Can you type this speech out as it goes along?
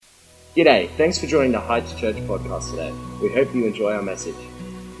G'day, thanks for joining the Heights Church podcast today. We hope you enjoy our message.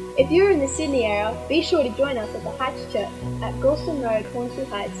 If you're in the Sydney area, be sure to join us at the Heights Church at Galston Road, Hornsby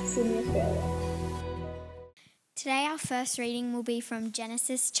Heights, Sydney, Australia. Today our first reading will be from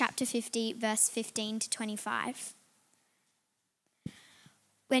Genesis chapter 50, verse 15 to 25.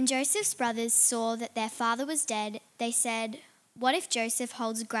 When Joseph's brothers saw that their father was dead, they said, "What if Joseph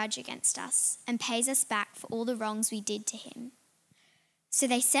holds a grudge against us and pays us back for all the wrongs we did to him?" So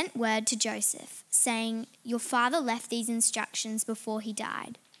they sent word to Joseph, saying, "Your father left these instructions before he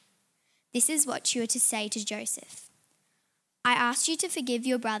died. This is what you are to say to Joseph. I asked you to forgive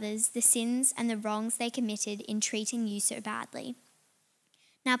your brothers the sins and the wrongs they committed in treating you so badly.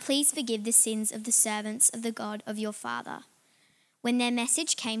 Now please forgive the sins of the servants of the God of your father." When their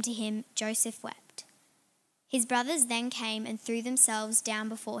message came to him, Joseph wept. His brothers then came and threw themselves down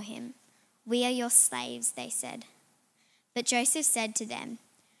before him. "We are your slaves," they said. But Joseph said to them,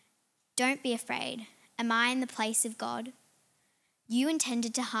 "Don't be afraid. Am I in the place of God? You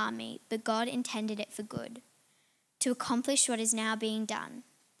intended to harm me, but God intended it for good, to accomplish what is now being done,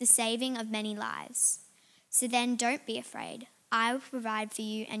 the saving of many lives. So then don't be afraid. I will provide for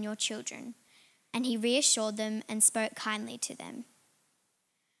you and your children." And he reassured them and spoke kindly to them.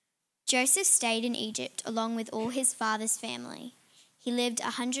 Joseph stayed in Egypt along with all his father's family. He lived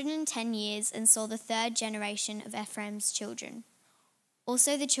 110 years and saw the third generation of Ephraim's children.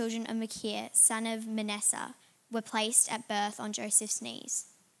 Also the children of Machir, son of Manasseh, were placed at birth on Joseph's knees.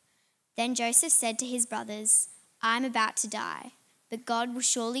 Then Joseph said to his brothers, "I am about to die, but God will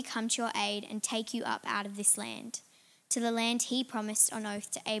surely come to your aid and take you up out of this land, to the land he promised on oath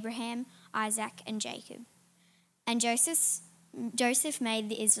to Abraham, Isaac, and Jacob." And Joseph made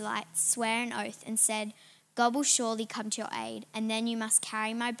the Israelites swear an oath and said, "God will surely come to your aid, and then you must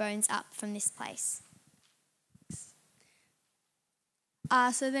carry my bones up from this place."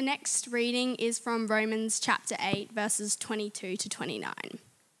 So the next reading is from Romans chapter 8, verses 22 to 29.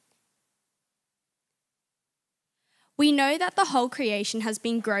 We know that the whole creation has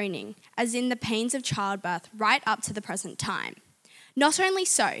been groaning, as in the pains of childbirth, right up to the present time. Not only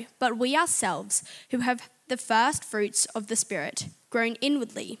so, but we ourselves, who have the first fruits of the Spirit, groan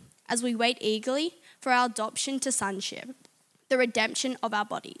inwardly, as we wait eagerly for our adoption to sonship, the redemption of our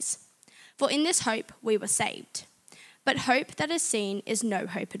bodies. For in this hope we were saved. But hope that is seen is no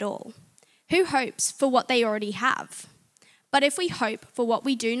hope at all. Who hopes for what they already have? But if we hope for what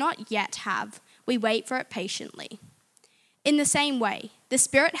we do not yet have, we wait for it patiently. In the same way, the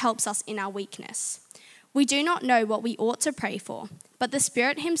Spirit helps us in our weakness. We do not know what we ought to pray for, but the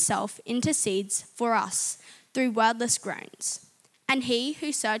Spirit himself intercedes for us through wordless groans. And he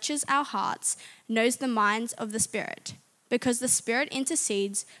who searches our hearts knows the minds of the Spirit, because the Spirit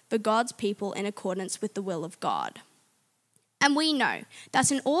intercedes for God's people in accordance with the will of God. And we know that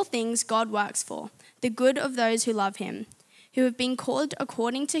in all things God works for the good of those who love him, who have been called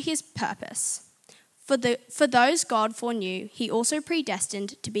according to his purpose. For those God foreknew, he also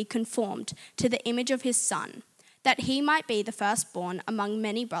predestined to be conformed to the image of his Son, that he might be the firstborn among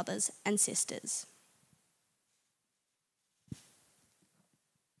many brothers and sisters.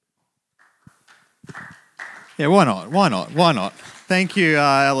 Yeah, why not? Thank you,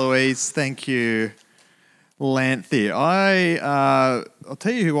 Eloise. Thank you, Lanthi. I'll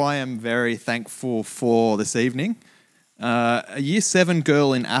tell you who I am very thankful for this evening. A Year 7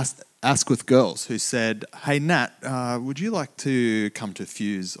 girl in Asquith Girls who said, "Hey Nat, would you like to come to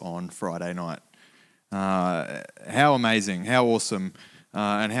Fuse on Friday night?" How amazing, how awesome,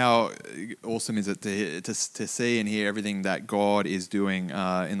 and how awesome is it to see and hear everything that God is doing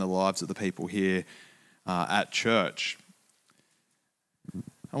in the lives of the people here at church.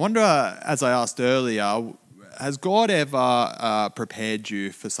 I wonder, as I asked earlier, has God ever prepared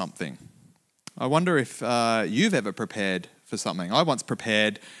you for something? I wonder if you've ever prepared for something. I once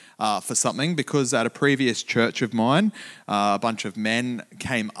prepared for something because at a previous church of mine, a bunch of men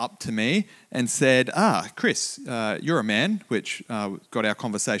came up to me and said, Chris, you're a man, which got our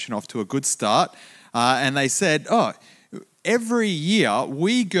conversation off to a good start. And they said, every year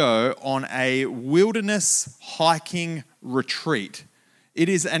we go on a wilderness hiking retreat. It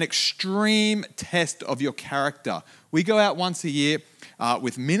is an extreme test of your character. We go out once a year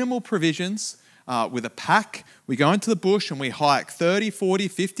with minimal provisions, with a pack. We go into the bush and we hike 30, 40,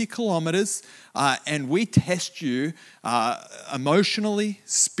 50 kilometers and we test you emotionally,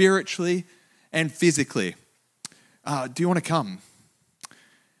 spiritually, and physically. Do you want to come?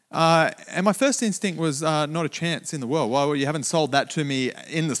 And my first instinct was not a chance in the world. Well, you haven't sold that to me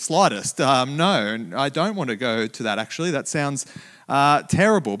in the slightest. No, I don't want to go to that actually. That sounds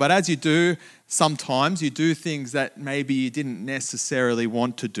terrible. But as you do, sometimes you do things that maybe you didn't necessarily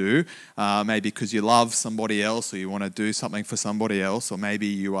want to do, maybe because you love somebody else or you want to do something for somebody else, or maybe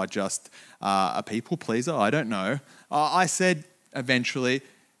you are just a people pleaser, I don't know. I said eventually,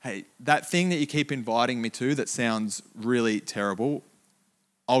 hey, that thing that you keep inviting me to that sounds really terrible,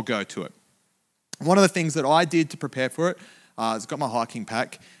 I'll go to it. One of the things that I did to prepare for it is got my hiking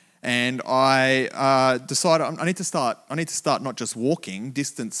pack, and I decided I need to start not just walking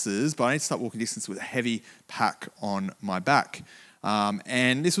distances, but I need to start walking distances with a heavy pack on my back.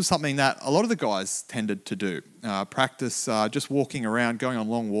 And this was something that a lot of the guys tended to do. Practice just walking around, going on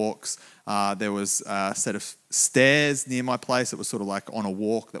long walks. There was a set of stairs near my place that was sort of like on a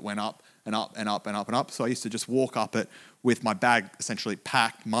walk that went up and up and up and up and up. So I used to just walk up it with my bag essentially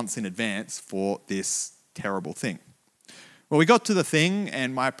packed months in advance for this terrible thing. Well, we got to the thing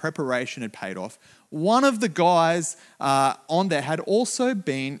and my preparation had paid off. One of the guys on there had also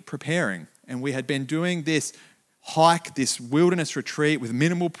been preparing, and we had been doing this hike, this wilderness retreat with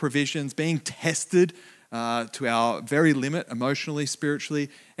minimal provisions, being tested to our very limit emotionally, spiritually,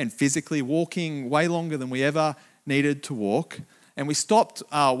 and physically, walking way longer than we ever needed to walk. And we stopped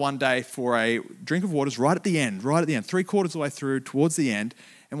one day for a drink of waters right at the end, 3/4 of the way through, towards the end.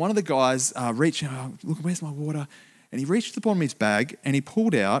 And one of the guys reached, look, where's my water? And he reached upon his bag and he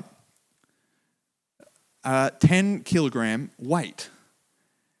pulled out a 10 kilogram weight.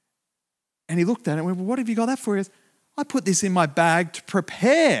 And he looked at it and went, well, what have you got that for? He goes, I put this in my bag to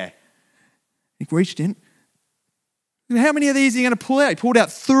prepare. He reached in. How many of these are you going to pull out? He pulled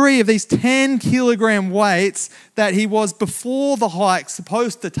out 3 of these 10 kilogram weights that he was before the hike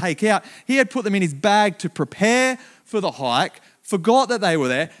supposed to take out. He had put them in his bag to prepare for the hike, forgot that they were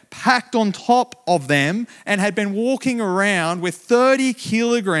there, packed on top of them, and had been walking around with 30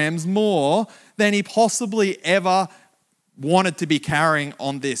 kilograms more than he possibly ever wanted to be carrying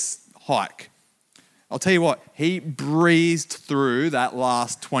on this hike. I'll tell you what, he breezed through that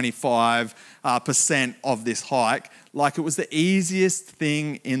last 25% of this hike like it was the easiest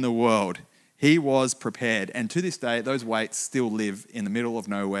thing in the world. He was prepared. And to this day, those weights still live in the middle of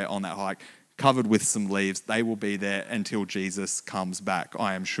nowhere on that hike, covered with some leaves. They will be there until Jesus comes back,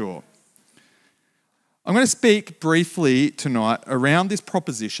 I am sure. I'm going to speak briefly tonight around this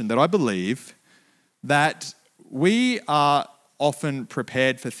proposition that I believe that we are often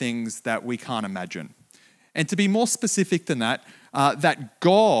prepared for things that we can't imagine. And to be more specific than that, that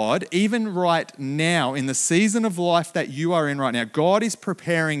God, even right now, in the season of life that you are in right now, God is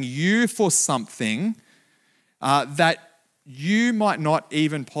preparing you for something that you might not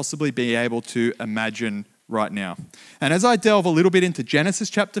even possibly be able to imagine right now. And as I delve a little bit into Genesis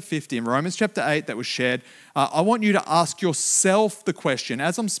chapter 50 and Romans chapter 8 that was shared, I want you to ask yourself the question,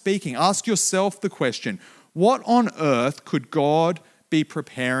 as I'm speaking, ask yourself the question, what on earth could God be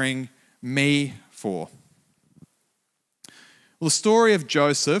preparing me for? Well, the story of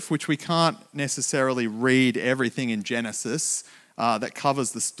Joseph, which we can't necessarily read everything in Genesis that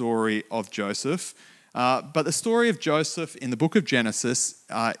covers the story of Joseph, but the story of Joseph in the book of Genesis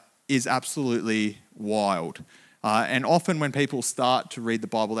is absolutely wild. And often when people start to read the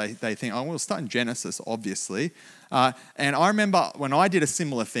Bible, they think, oh, we'll start in Genesis, obviously. And I remember when I did a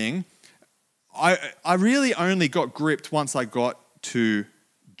similar thing, I really only got gripped once I got to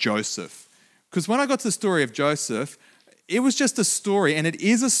Joseph. Because when I got to the story of Joseph, it was just a story, and it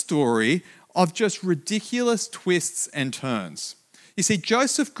is a story of just ridiculous twists and turns. You see,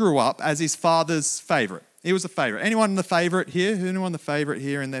 Joseph grew up as his father's favourite. He was a favourite. Anyone the favourite here? Anyone the favourite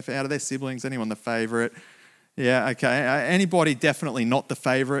here out of their siblings? Anyone the favourite? Yeah, okay. Anybody definitely not the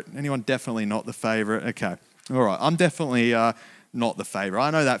favourite? Anyone definitely not the favourite? Okay. All right. I'm definitely not the favourite.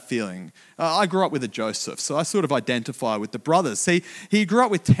 I know that feeling. I grew up with a Joseph, so I sort of identify with the brothers. See, he grew up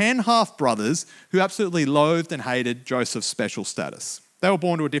with 10 half-brothers who absolutely loathed and hated Joseph's special status. They were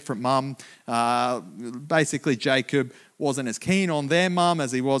born to a different mum. Basically, Jacob wasn't as keen on their mum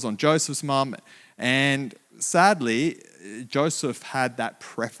as he was on Joseph's mum. And sadly, Joseph had that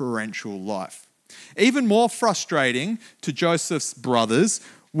preferential life. Even more frustrating to Joseph's brothers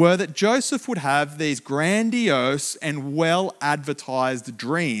were that Joseph would have these grandiose and well-advertised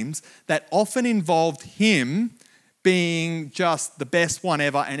dreams that often involved him being just the best one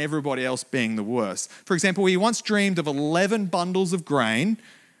ever and everybody else being the worst. For example, he once dreamed of 11 bundles of grain,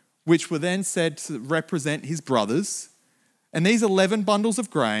 which were then said to represent his brothers. And these 11 bundles of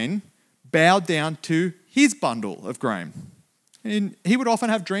grain bowed down to his bundle of grain. And he would often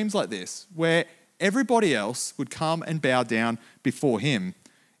have dreams like this, where everybody else would come and bow down before him.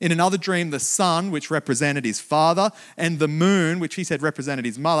 In another dream, the sun, which represented his father, and the moon, which he said represented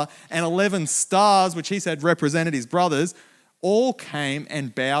his mother, and 11 stars, which he said represented his brothers, all came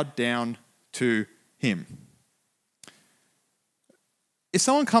and bowed down to him. If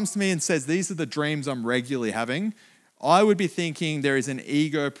someone comes to me and says, these are the dreams I'm regularly having, I would be thinking there is an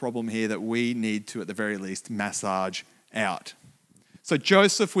ego problem here that we need to, at the very least, massage out. So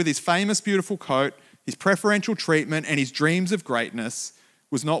Joseph, with his famous beautiful coat, his preferential treatment, and his dreams of greatness,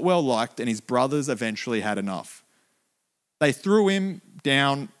 was not well liked, and his brothers eventually had enough. They threw him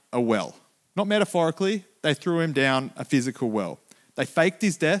down a well. Not metaphorically, they threw him down a physical well. They faked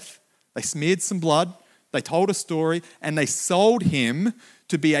his death, they smeared some blood, they told a story, and they sold him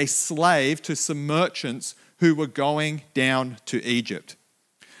to be a slave to some merchants who were going down to Egypt.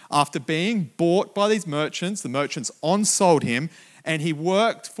 After being bought by these merchants, the merchants on-sold him, and he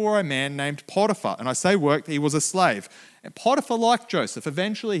worked for a man named Potiphar. And I say worked, he was a slave. And Potiphar liked Joseph.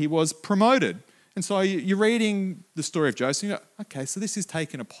 Eventually he was promoted. And so you're reading the story of Joseph, and you go, okay, so this is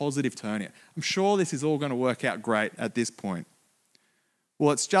taking a positive turn here. I'm sure this is all going to work out great at this point.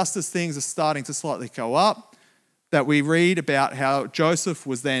 Well, it's just as things are starting to slightly go up that we read about how Joseph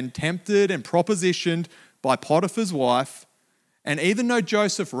was then tempted and propositioned by Potiphar's wife. And even though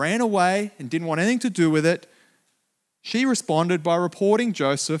Joseph ran away and didn't want anything to do with it, she responded by reporting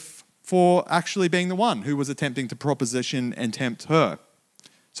Joseph for actually being the one who was attempting to proposition and tempt her.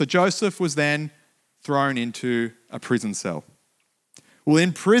 So Joseph was then thrown into a prison cell. Well,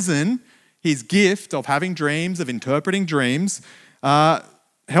 in prison, his gift of having dreams, of interpreting dreams,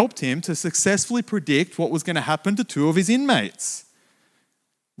 helped him to successfully predict what was going to happen to two of his inmates.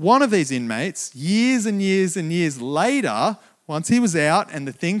 One of these inmates, years and years and years later, once he was out and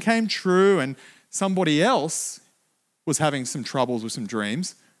the thing came true and somebody else was having some troubles with some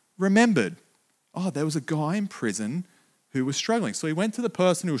dreams, remembered, oh, there was a guy in prison who was struggling. So he went to the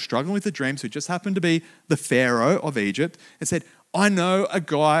person who was struggling with the dreams, who just happened to be the Pharaoh of Egypt, and said, I know a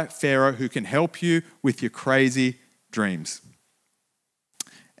guy, Pharaoh, who can help you with your crazy dreams.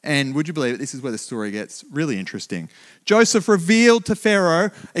 And would you believe it, this is where the story gets really interesting. Joseph revealed to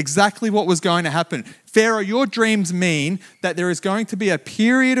Pharaoh exactly what was going to happen. Pharaoh, your dreams mean that there is going to be a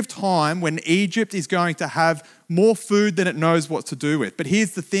period of time when Egypt is going to have more food than it knows what to do with. But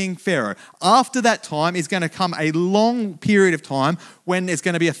here's the thing, Pharaoh. After that time is going to come a long period of time when there's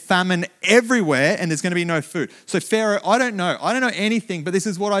going to be a famine everywhere and there's going to be no food. So Pharaoh, I don't know anything, but this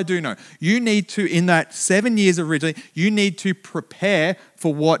is what I do know. You need to, in that 7 years originally, you need to prepare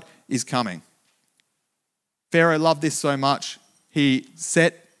for what is coming. Pharaoh loved this so much, he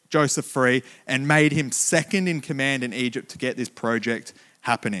set Joseph free and made him second in command in Egypt to get this project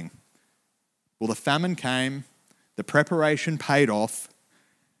happening. Well, the famine came, the preparation paid off,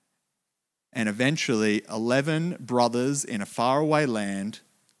 and eventually 11 brothers in a faraway land,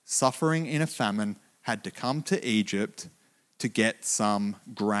 suffering in a famine, had to come to Egypt to get some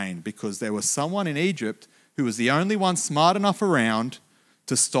grain because there was someone in Egypt who was the only one smart enough around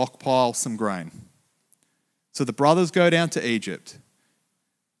to stockpile some grain. So the brothers go down to Egypt.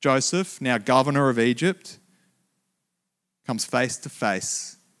 Joseph, now governor of Egypt, comes face to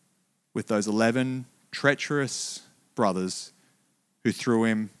face with those 11 treacherous brothers who threw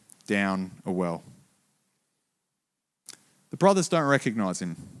him down a well. The brothers don't recognize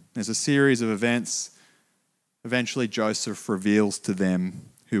him. There's a series of events. Eventually, Joseph reveals to them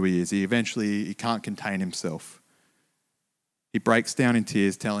who he is. He can't contain himself. He breaks down in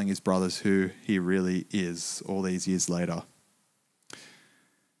tears, telling his brothers who he really is all these years later.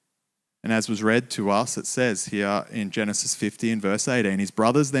 And as was read to us, it says here in Genesis 50 and verse 18, his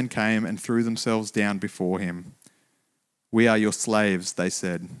brothers then came and threw themselves down before him. We are your slaves, they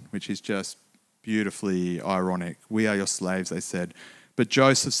said, which is just beautifully ironic. We are your slaves, they said. But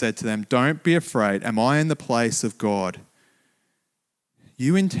Joseph said to them, don't be afraid. Am I in the place of God?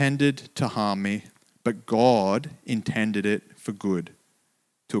 You intended to harm me, but God intended it for good,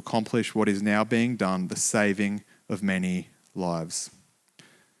 to accomplish what is now being done, the saving of many lives.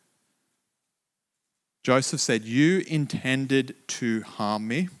 Joseph said, you intended to harm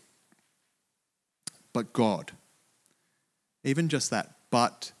me, but God. Even just that,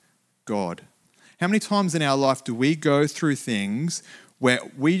 but God. How many times in our life do we go through things where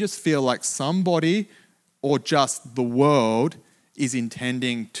we just feel like somebody or just the world is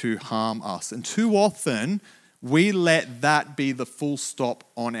intending to harm us? And too often, we let that be the full stop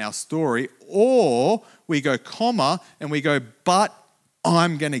on our story, or we go comma and we go, but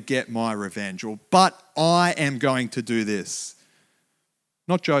I'm going to get my revenge, or but I am going to do this.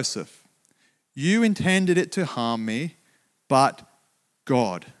 Not Joseph. You intended it to harm me, but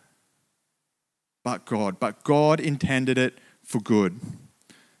God. But God intended it for good.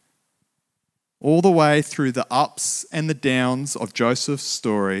 All the way through the ups and the downs of Joseph's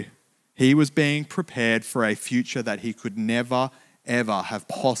story, He was being prepared for a future that he could never, ever have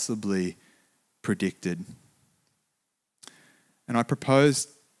possibly predicted. And I propose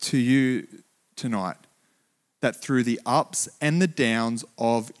to you tonight that through the ups and the downs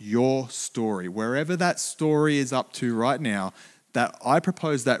of your story, wherever that story is up to right now, that I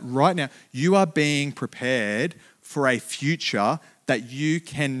propose that right now you are being prepared for a future that you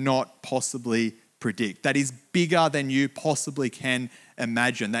cannot possibly predict, that is bigger than you possibly can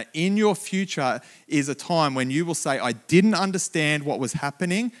imagine. That in your future is a time when you will say, I didn't understand what was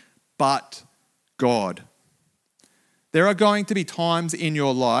happening, but God. There are going to be times in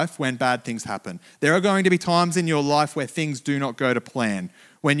your life when bad things happen. There are going to be times in your life where things do not go to plan,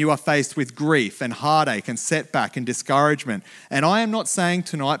 when you are faced with grief and heartache and setback and discouragement. And I am not saying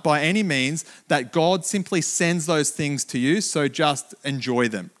tonight by any means that God simply sends those things to you, so just enjoy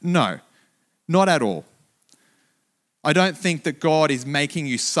them. No, not at all. I don't think that God is making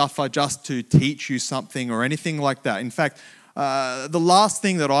you suffer just to teach you something or anything like that. In fact, the last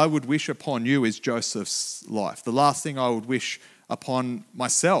thing that I would wish upon you is Joseph's life. The last thing I would wish upon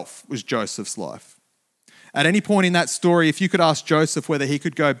myself was Joseph's life. At any point in that story, if you could ask Joseph whether he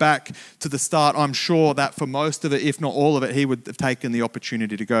could go back to the start, I'm sure that for most of it, if not all of it, he would have taken the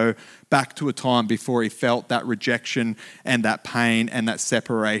opportunity to go back to a time before he felt that rejection and that pain and that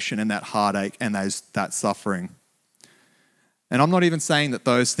separation and that heartache and that suffering. And I'm not even saying that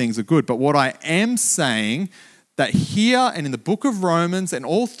those things are good, but what I am saying that here and in the book of Romans and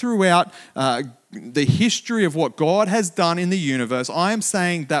all throughout the history of what God has done in the universe, I am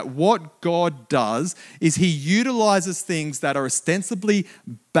saying that what God does is he utilizes things that are ostensibly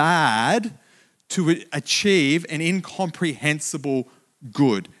bad to achieve an incomprehensible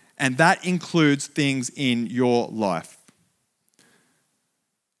good. And that includes things in your life.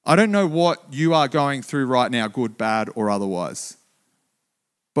 I don't know what you are going through right now, good, bad, or otherwise.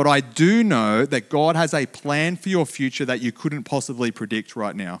 But I do know that God has a plan for your future that you couldn't possibly predict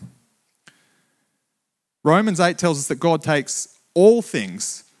right now. Romans 8 tells us that God takes all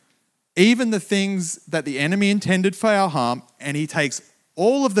things, even the things that the enemy intended for our harm, and he takes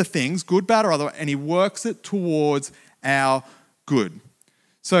all of the things, good, bad, or otherwise, and he works it towards our good.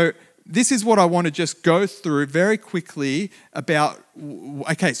 So this is what I want to just go through very quickly about,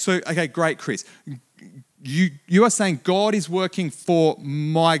 okay, great, Chris. You are saying God is working for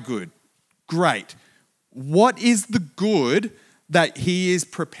my good. Great. What is the good that he is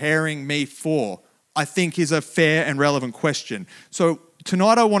preparing me for? I think is a fair and relevant question. So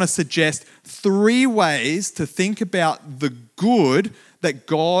tonight I want to suggest 3 ways to think about the good that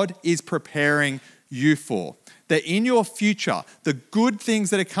God is preparing you for. That in your future, the good things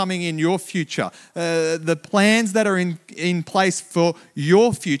that are coming in your future, the plans that are in place for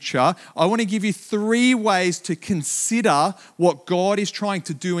your future, I want to give you 3 ways to consider what God is trying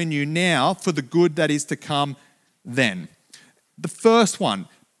to do in you now for the good that is to come then. The first one,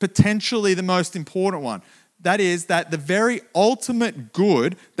 potentially the most important one, that is that the very ultimate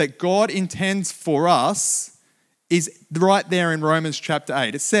good that God intends for us is right there in Romans chapter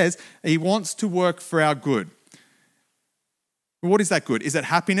 8. It says he wants to work for our good. What is that good? Is it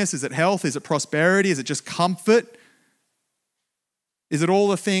happiness? Is it health? Is it prosperity? Is it just comfort? Is it all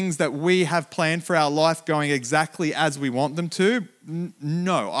the things that we have planned for our life going exactly as we want them to?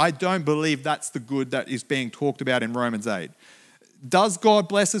 No, I don't believe that's the good that is being talked about in Romans 8. Does God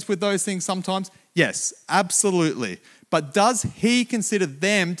bless us with those things sometimes? Yes, absolutely. But does he consider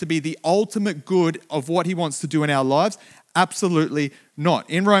them to be the ultimate good of what he wants to do in our lives? Absolutely not.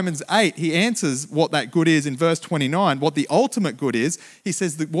 In Romans 8, he answers what that good is in verse 29, what the ultimate good is. He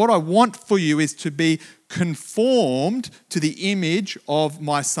says that what I want for you is to be conformed to the image of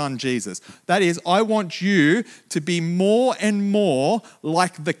my son Jesus. That is, I want you to be more and more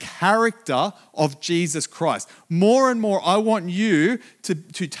like the character of Jesus Christ. More and more, I want you to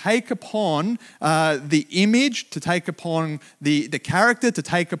take upon the image, to take upon the character, to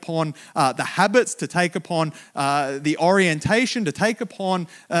take upon the habits, to take upon the orientation, to take upon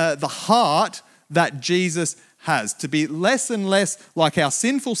the heart that Jesus has, to be less and less like our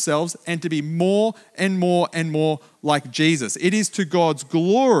sinful selves and to be more and more and more like Jesus. It is to God's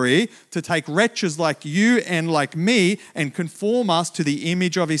glory to take wretches like you and like me and conform us to the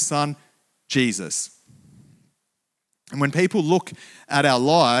image of his son, Jesus. And when people look at our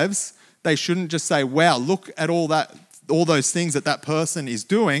lives, they shouldn't just say, wow, look at all those things that person is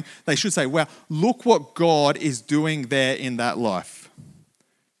doing. They should say, wow, look what God is doing there in that life.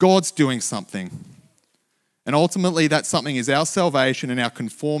 God's doing something. And ultimately, that something is our salvation and our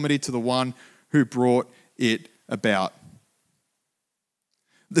conformity to the one who brought it about.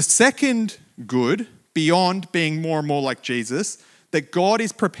 The second good, beyond being more and more like Jesus, that God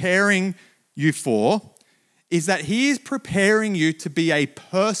is preparing you for is that He is preparing you to be a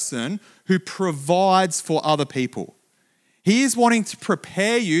person who provides for other people. He is wanting to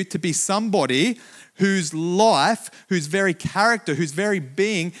prepare you to be somebody whose life, whose very character, whose very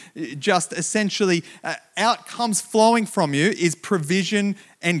being, just essentially outcomes flowing from you is provision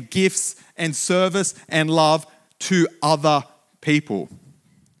and gifts and service and love to other people.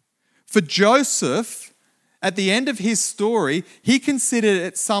 For Joseph, at the end of his story, he considered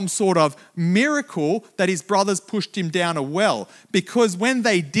it some sort of miracle that his brothers pushed him down a well, because when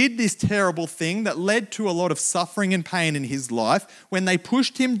they did this terrible thing that led to a lot of suffering and pain in his life, when they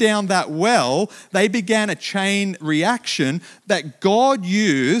pushed him down that well, they began a chain reaction that God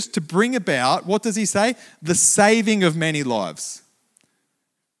used to bring about, what does he say? The saving of many lives.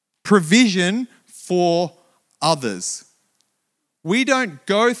 Provision for others. We don't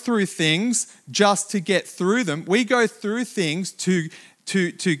go through things just to get through them. We go through things to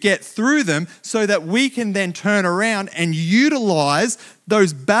get through them so that we can then turn around and utilize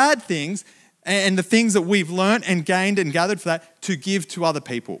those bad things and the things that we've learned and gained and gathered for that to give to other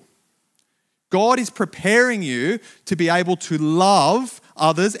people. God is preparing you to be able to love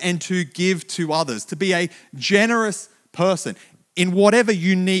others and to give to others, to be a generous person in whatever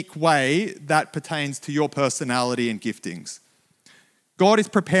unique way that pertains to your personality and giftings. God is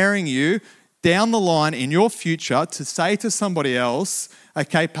preparing you down the line in your future to say to somebody else,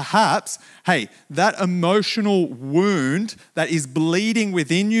 okay, perhaps, hey, that emotional wound that is bleeding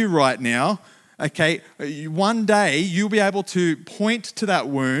within you right now, okay, one day you'll be able to point to that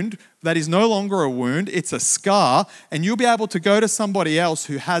wound that is no longer a wound, it's a scar, and you'll be able to go to somebody else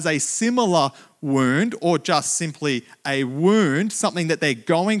who has a similar wound or just simply a wound, something that they're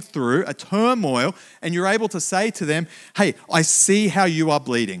going through, a turmoil, and you're able to say to them, hey, I see how you are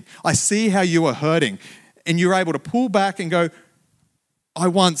bleeding. I see how you are hurting. And you're able to pull back and go, I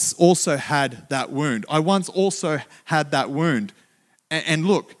once also had that wound. I once also had that wound. And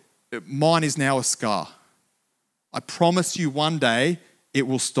look, mine is now a scar. I promise you one day it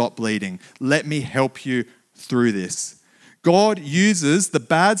will stop bleeding. Let me help you through this. God uses the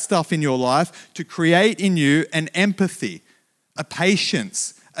bad stuff in your life to create in you an empathy, a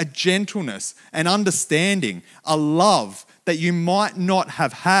patience, a gentleness, an understanding, a love that you might not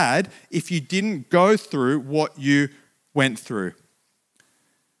have had if you didn't go through what you went through.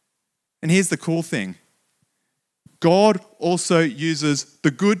 And here's the cool thing. God also uses the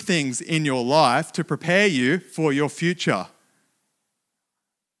good things in your life to prepare you for your future.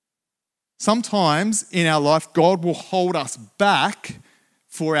 Sometimes in our life, God will hold us back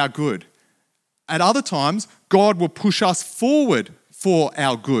for our good. At other times, God will push us forward for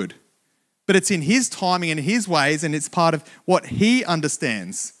our good. But it's in His timing and His ways, and it's part of what He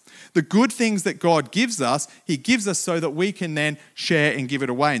understands. The good things that God gives us, He gives us so that we can then share and give it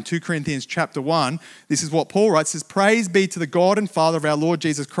away. In 2 Corinthians chapter 1, this is what Paul writes, says, "Praise be to the God and Father of our Lord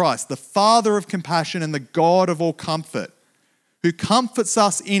Jesus Christ, the Father of compassion and the God of all comfort, who comforts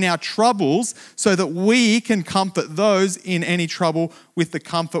us in our troubles so that we can comfort those in any trouble with the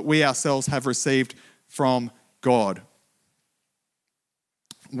comfort we ourselves have received from God."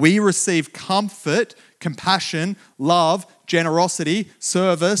 We receive comfort, compassion, love, generosity,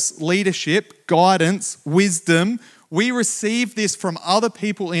 service, leadership, guidance, wisdom. We receive this from other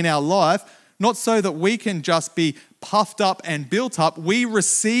people in our life, not so that we can just be puffed up and built up. We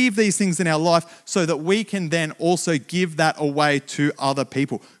receive these things in our life so that we can then also give that away to other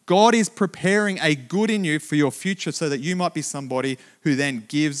people. God is preparing a good in you for your future so that you might be somebody who then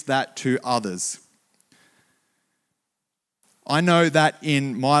gives that to others. I know that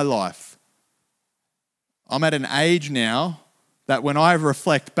in my life, I'm at an age now that when I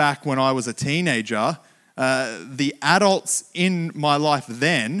reflect back when I was a teenager, the adults in my life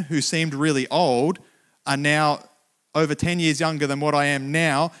then who seemed really old are now over 10 years younger than what I am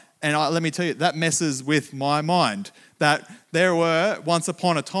now. And let me tell you, that messes with my mind. That there were, once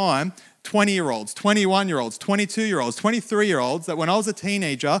upon a time, 20-year-olds, 21-year-olds, 22-year-olds, 23-year-olds that when I was a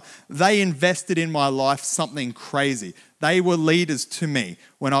teenager, they invested in my life something crazy. They were leaders to me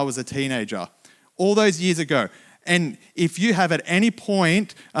when I was a teenager, all those years ago. And if you have at any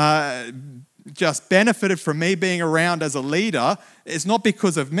point just benefited from me being around as a leader, it's not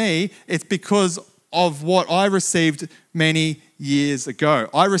because of me, it's because of what I received many years ago.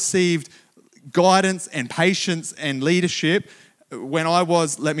 I received guidance and patience and leadership when I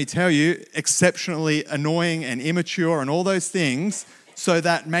was, let me tell you, exceptionally annoying and immature and all those things, so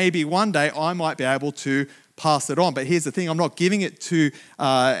that maybe one day I might be able to pass it on. But here's the thing, I'm not giving it to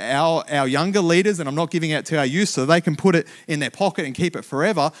our younger leaders, and I'm not giving it to our youth so they can put it in their pocket and keep it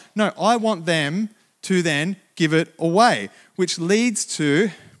forever. No, I want them to then give it away, which leads to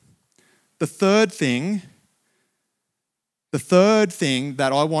the third thing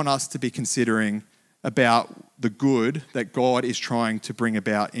that I want us to be considering about the good that God is trying to bring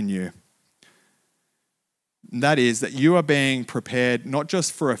about in you. And that is that you are being prepared not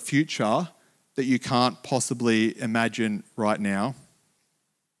just for a future that you can't possibly imagine right now,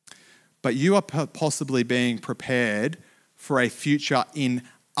 but you are possibly being prepared for a future in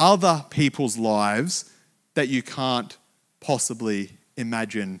other people's lives that you can't possibly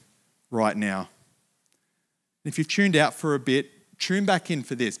imagine right now. If you've tuned out for a bit, tune back in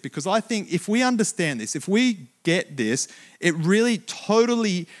for this, because I think if we understand this, if we get this, it really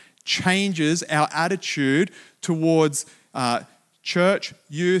totally changes our attitude towards church,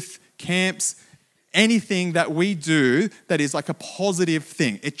 youth, camps, anything that we do that is like a positive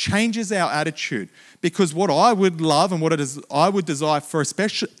thing. It changes our attitude, because what I would love and what I would desire for,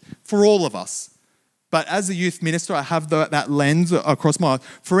 especially for all of us, but as a youth minister, I have that lens across my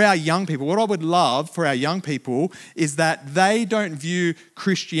life. For our young people, what I would love for our young people is that they don't view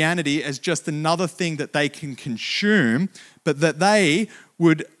Christianity as just another thing that they can consume, but that they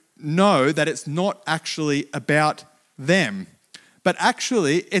would know that it's not actually about them. But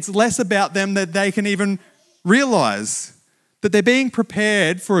actually, it's less about them than they can even realize. That they're being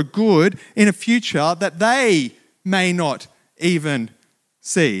prepared for a good in a future that they may not even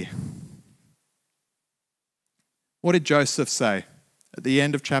see. What did Joseph say at the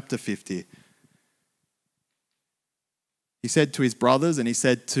end of chapter 50? He said to his brothers and he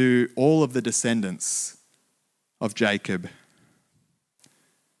said to all of the descendants of Jacob,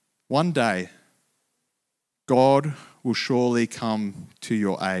 one day, God will surely come to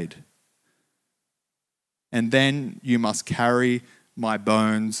your aid. And then you must carry my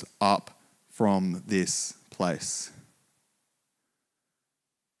bones up from this place.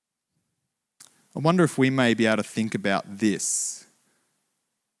 I wonder if we may be able to think about this,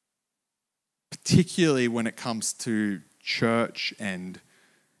 particularly when it comes to church and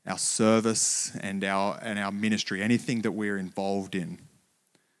our service and our ministry, anything that we're involved in.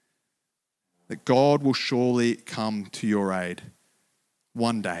 That God will surely come to your aid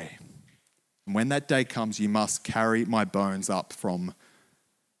one day. And when that day comes, you must carry my bones up from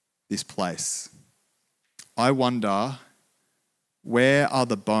this place. I wonder, where are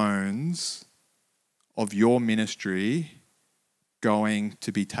the bones of your ministry going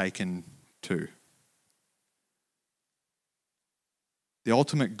to be taken to? The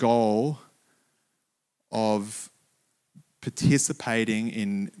ultimate goal of participating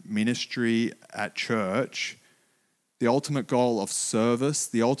in ministry at church, the ultimate goal of service,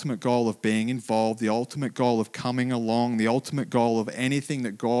 the ultimate goal of being involved, the ultimate goal of coming along, the ultimate goal of anything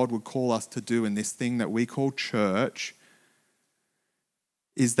that God would call us to do in this thing that we call church,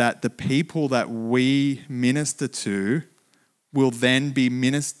 is that the people that we minister to will then be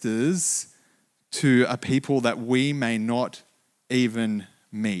ministers to a people that we may not even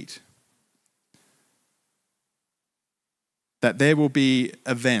meet. That there will be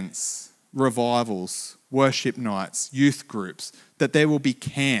events, revivals, worship nights, youth groups, that there will be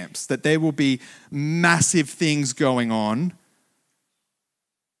camps, that there will be massive things going on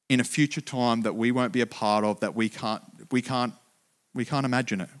in a future time that we won't be a part of, that we can't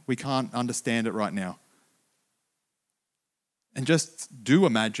imagine it. We can't understand it right now. And just do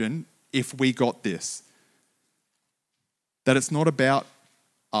imagine if we got this, that it's not about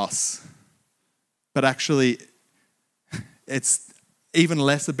us, but actually it's even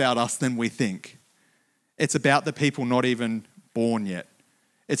less about us than we think. It's about the people not even born yet.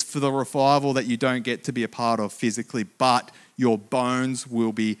 It's for the revival that you don't get to be a part of physically, but your bones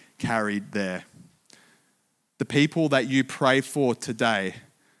will be carried there. The people that you pray for today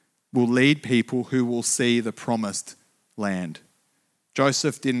will lead people who will see the promised land.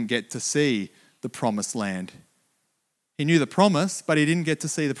 Joseph didn't get to see the promised land. He knew the promise, but he didn't get to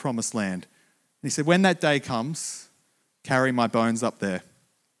see the promised land. And he said, when that day comes, carry my bones up there.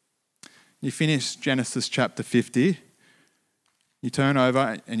 You finish Genesis chapter 50, you turn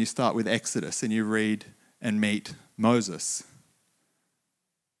over and you start with Exodus and you read and meet Moses.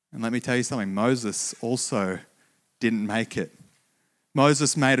 And let me tell you something, Moses also didn't make it.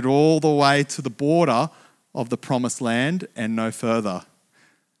 Moses made it all the way to the border of the promised land and no further.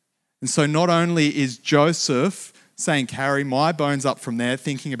 And so not only is Joseph saying, carry my bones up from there,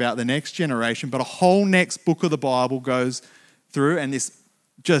 thinking about the next generation, but a whole next book of the Bible goes through, and this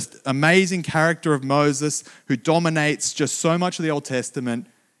just amazing character of Moses who dominates just so much of the Old Testament,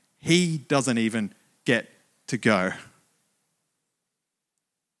 he doesn't even get to go.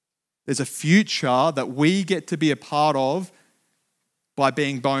 There's a future that we get to be a part of by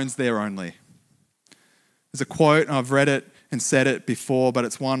being bones there only. There's a quote, and I've read it and said it before, but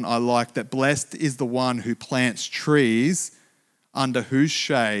it's one I like, that blessed is the one who plants trees under whose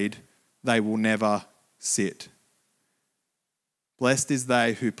shade they will never sit. Blessed is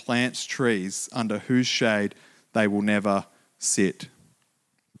they who plants trees under whose shade they will never sit.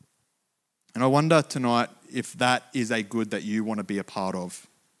 And I wonder tonight if that is a good that you want to be a part of.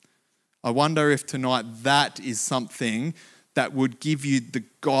 I wonder if tonight that is something that would give you the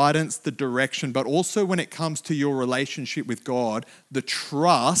guidance, the direction, but also when it comes to your relationship with God, the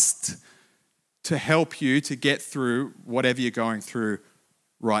trust to help you to get through whatever you're going through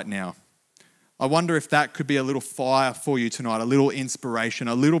right now. I wonder if that could be a little fire for you tonight, a little inspiration,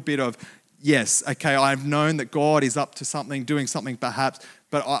 a little bit of, yes, okay, I've known that God is up to something, doing something perhaps,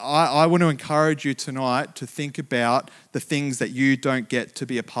 but I want to encourage you tonight to think about the things that you don't get to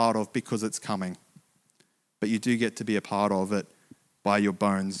be a part of because it's coming. But you do get to be a part of it by your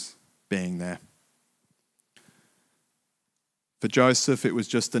bones being there. For Joseph, it was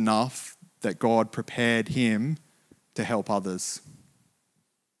just enough that God prepared him to help others.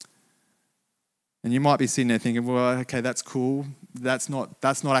 And you might be sitting there thinking, well, okay, that's cool. That's not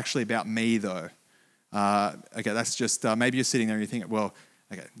actually about me though. Okay, that's just, maybe you're sitting there and you think, well,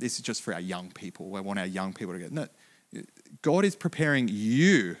 okay, this is just for our young people. We want our young people to get, no, God is preparing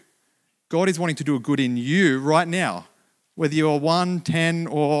you. God is wanting to do a good in you right now, whether you're 1, 10,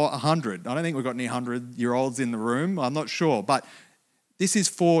 or 100. I don't think we've got any 100-year-olds in the room. I'm not sure, but this is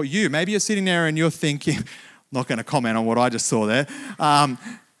for you. Maybe you're sitting there and you're thinking, I'm not going to comment on what I just saw there.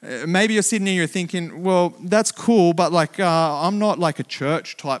 Maybe you're sitting there and you're thinking, well, that's cool, but I'm not like a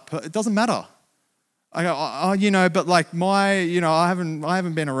church type. It doesn't matter. I go, but like I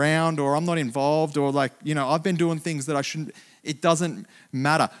haven't been around, or I'm not involved, or I've been doing things that I shouldn't. It doesn't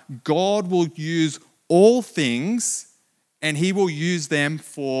matter. God will use all things and he will use them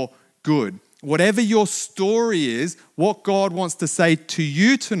for good. Whatever your story is, what God wants to say to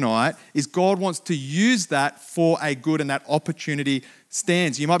you tonight is God wants to use that for a good, and that opportunity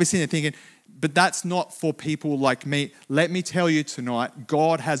stands. You might be sitting there thinking, but that's not for people like me. Let me tell you tonight,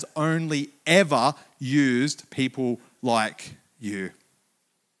 God has only ever used people like you.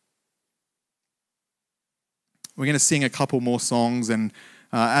 We're going to sing a couple more songs, and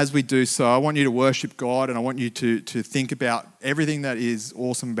as we do so, I want you to worship God, and I want you to think about everything that is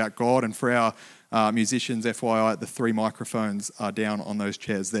awesome about God. And for our musicians, FYI, the 3 microphones are down on those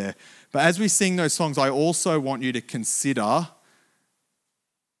chairs there. But as we sing those songs, I also want you to consider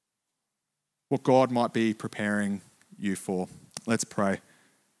what God might be preparing you for. Let's pray.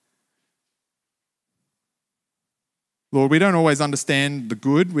 Lord, we don't always understand the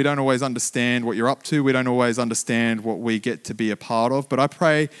good. We don't always understand what you're up to. We don't always understand what we get to be a part of. But I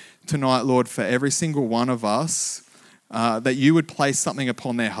pray tonight, Lord, for every single one of us, that you would place something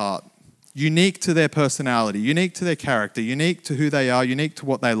upon their heart, unique to their personality, unique to their character, unique to who they are, unique to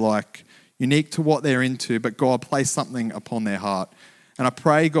what they like, unique to what they're into. But God, place something upon their heart. And I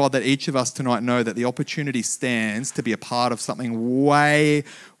pray, God, that each of us tonight know that the opportunity stands to be a part of something way,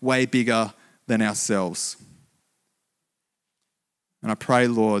 way bigger than ourselves. And I pray,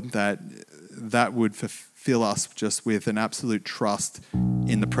 Lord, that that would fulfill us just with an absolute trust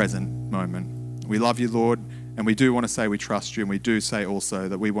in the present moment. We love you, Lord, and we do want to say we trust you, and we do say also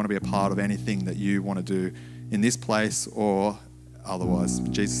that we want to be a part of anything that you want to do in this place or otherwise.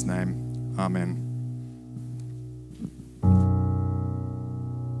 In Jesus' name, amen.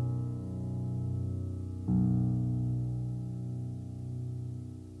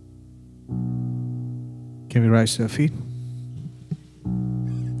 Can we rise to our feet?